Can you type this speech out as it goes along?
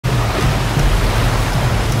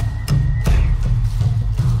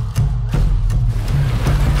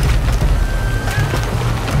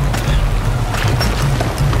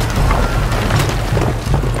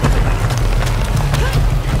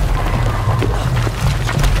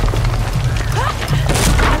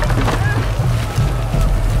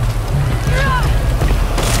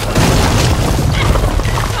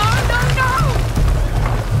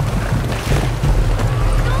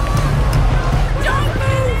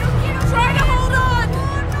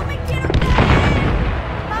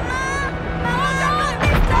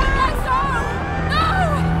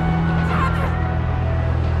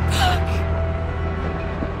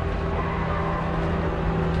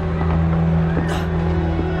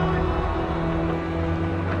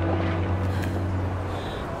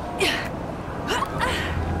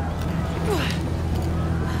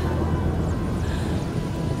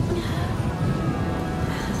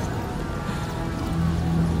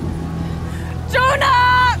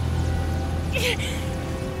Jonah!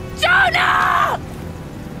 Jonah!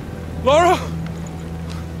 Lara?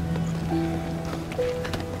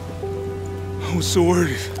 I was so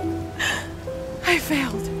worried. I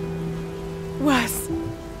failed. Worse.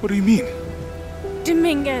 What do you mean?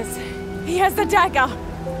 Dominguez. He has the dagger.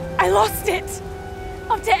 I lost it.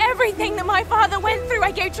 After everything that my father went through,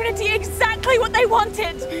 I gave Trinity exactly what they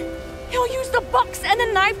wanted. He'll use the box and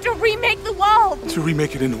the knife to remake the world. To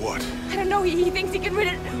remake it into what? I don't know, he thinks he can rid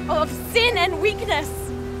it of sin and weakness.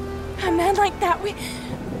 A man like that, we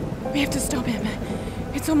have to stop him.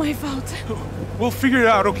 It's all my fault. We'll figure it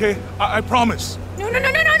out, okay? I promise.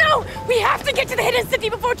 No! We have to get to the hidden city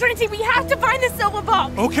before Trinity. We have to find the silver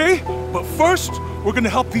box. Okay, but first, we're gonna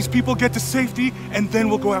help these people get to safety, and then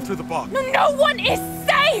we'll go after the box. No one is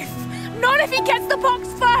safe! Not if he gets the box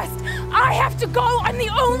first! I have to go! I'm the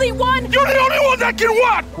only one! You're the only one that can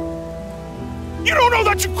what? You don't know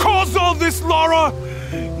that you caused all this, Lara!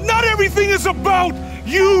 Not everything is about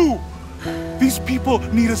you! These people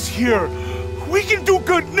need us here. We can do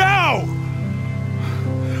good now!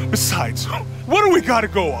 Besides, what do we gotta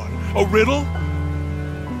go on? A riddle?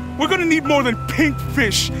 We're gonna need more than pink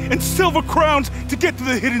fish and silver crowns to get to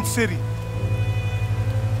the hidden city.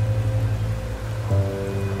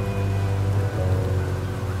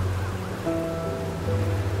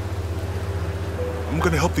 I'm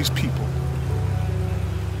gonna help these people.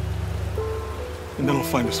 And then I'll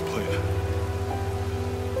find us a plane.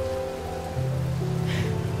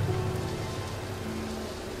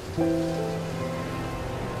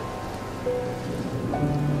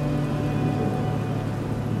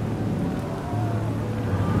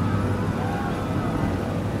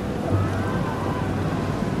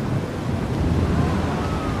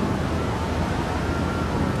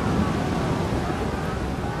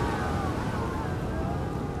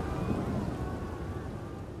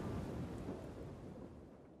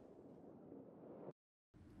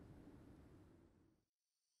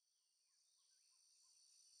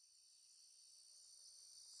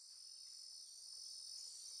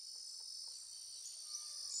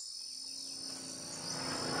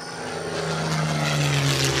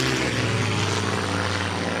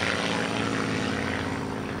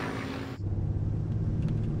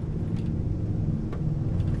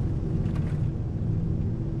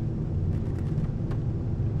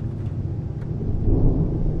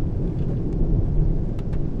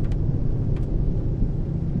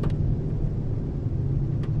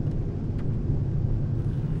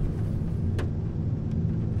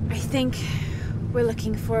 I think we're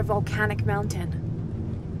looking for a volcanic mountain.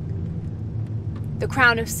 The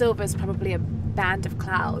crown of silver is probably a band of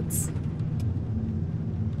clouds.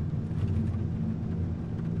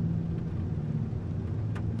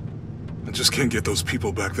 I just can't get those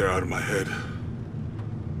people back there out of my head.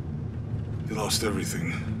 They lost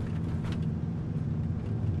everything.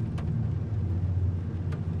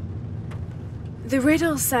 The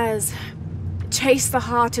riddle says, chase the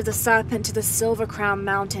heart of the serpent to the Silver Crown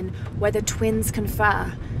Mountain where the twins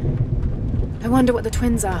confer. I wonder what the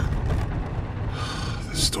twins are.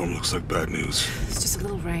 This storm looks like bad news. It's just a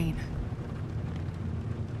little rain.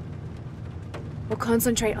 We'll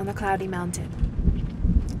concentrate on the Cloudy Mountain.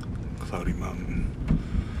 Cloudy Mountain.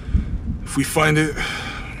 If we find it,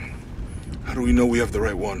 how do we know we have the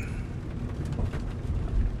right one?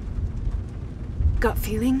 Gut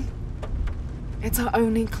feeling? It's our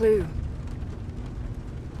only clue.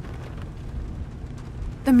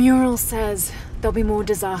 The mural says there'll be more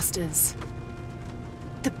disasters.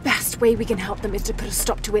 The best way we can help them is to put a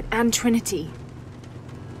stop to it and Trinity.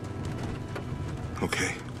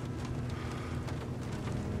 Okay.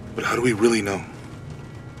 But how do we really know?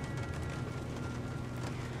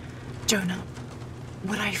 Jonah,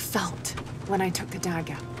 what I felt when I took the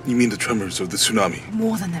dagger. You mean the tremors of the tsunami?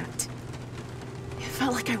 More than that. It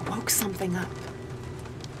felt like I woke something up.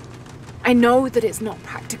 I know that it's not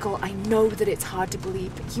practical, I know that it's hard to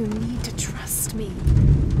believe, but you need to trust me.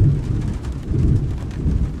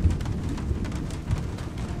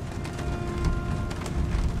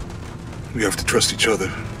 We have to trust each other.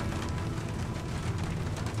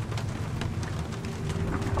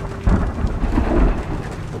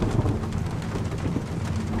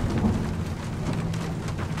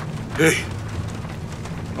 Hey,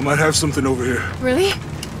 I might have something over here. Really?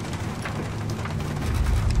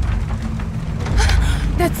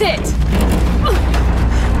 That's it!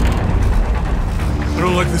 I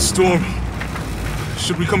don't like this storm.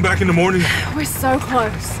 Should we come back in the morning? We're so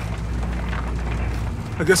close.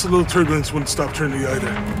 I guess a little turbulence wouldn't stop Trinity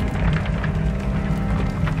either.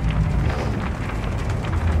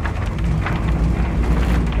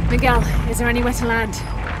 Miguel, is there anywhere to land?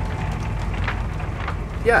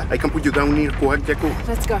 Yeah, I can put you down near Kuak Yaku.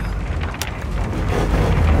 Let's go.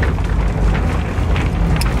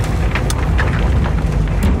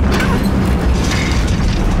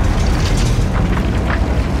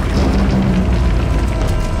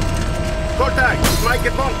 Contact! It might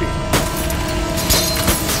get bumpy.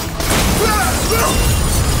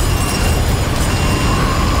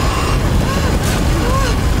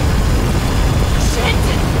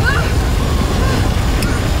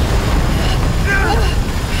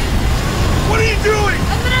 What are you doing?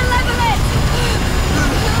 I'm gonna level it!